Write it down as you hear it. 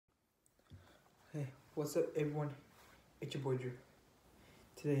Hey, what's up everyone? It's your boy Drew.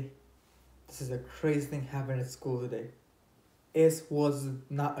 Today, this is a crazy thing happened at school today. It was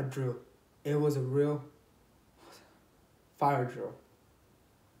not a drill. It was a real fire drill.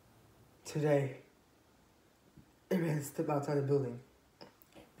 Today, everyone had to step outside the building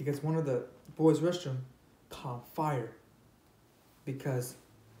because one of the boys' restroom caught fire because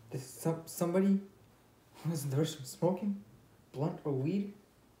somebody was in the restroom smoking blunt or weed.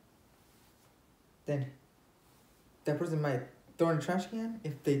 Then that person might throw in a trash can.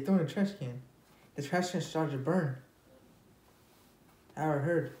 If they throw in a trash can, the trash can started to burn. I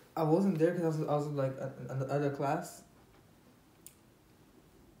heard. I wasn't there because I was like in the other class.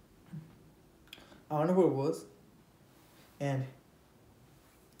 I don't know who it was. And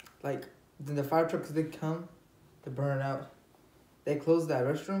like then the fire trucks did come to burn it out. They closed that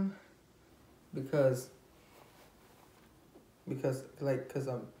restroom because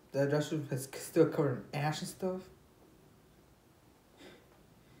that restroom is still covered in ash and stuff.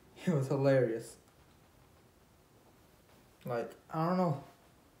 It was hilarious. Like, I don't know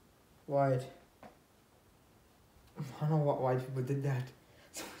why people did that.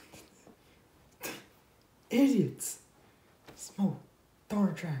 Idiots. Smoke. Throw in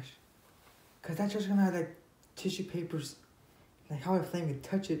the trash. Cause that trash gonna have like tissue papers. Like how a flame could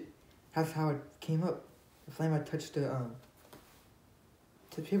touch it. That's how it came up. The flame had touched the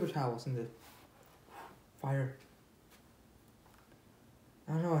paper towels and the fire.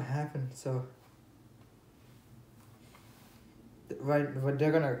 I don't know what happened, so but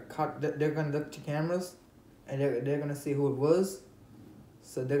they're gonna look to cameras and they're gonna see who it was.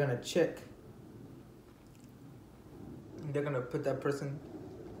 So they're gonna check. They're gonna put that person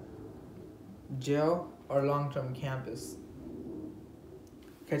jail or long-term campus.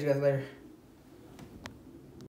 Catch you guys later.